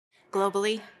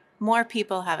Globally, more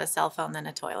people have a cell phone than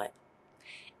a toilet.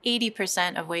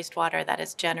 80% of wastewater that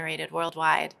is generated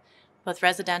worldwide, both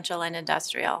residential and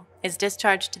industrial, is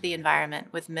discharged to the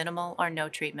environment with minimal or no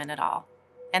treatment at all.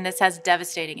 And this has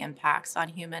devastating impacts on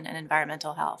human and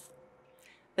environmental health.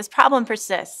 This problem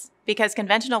persists because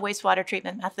conventional wastewater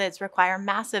treatment methods require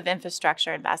massive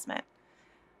infrastructure investment,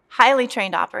 highly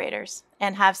trained operators,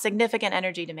 and have significant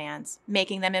energy demands,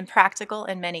 making them impractical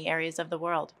in many areas of the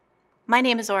world. My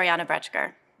name is Orianna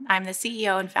Bretschger. I'm the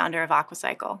CEO and founder of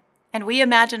Aquacycl, and we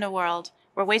imagine a world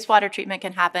where wastewater treatment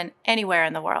can happen anywhere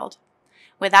in the world,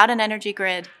 without an energy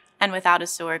grid and without a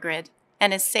sewer grid,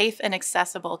 and is safe and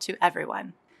accessible to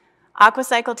everyone.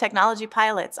 Aquacycl technology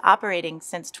pilots operating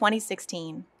since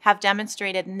 2016 have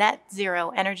demonstrated net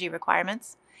zero energy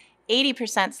requirements,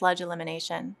 80% sludge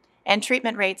elimination, and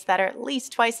treatment rates that are at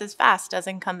least twice as fast as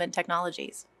incumbent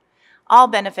technologies. All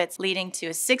benefits leading to a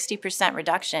 60%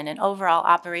 reduction in overall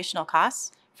operational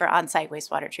costs for on-site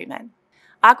wastewater treatment.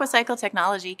 Aquacycl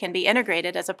technology can be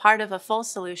integrated as a part of a full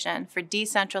solution for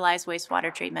decentralized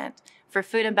wastewater treatment for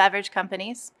food and beverage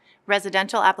companies,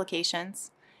 residential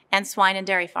applications, and swine and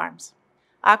dairy farms.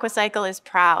 Aquacycl is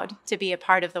proud to be a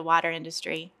part of the water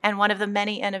industry and one of the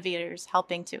many innovators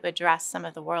helping to address some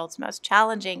of the world's most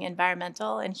challenging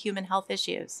environmental and human health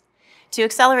issues. To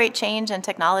accelerate change and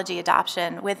technology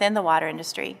adoption within the water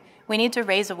industry, we need to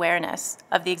raise awareness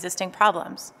of the existing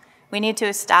problems. We need to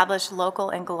establish local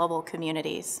and global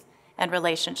communities and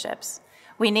relationships.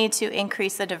 We need to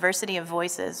increase the diversity of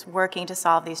voices working to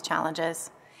solve these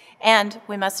challenges. And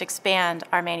we must expand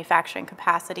our manufacturing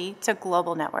capacity to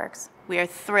global networks. We are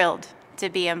thrilled to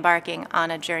be embarking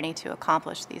on a journey to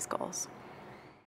accomplish these goals.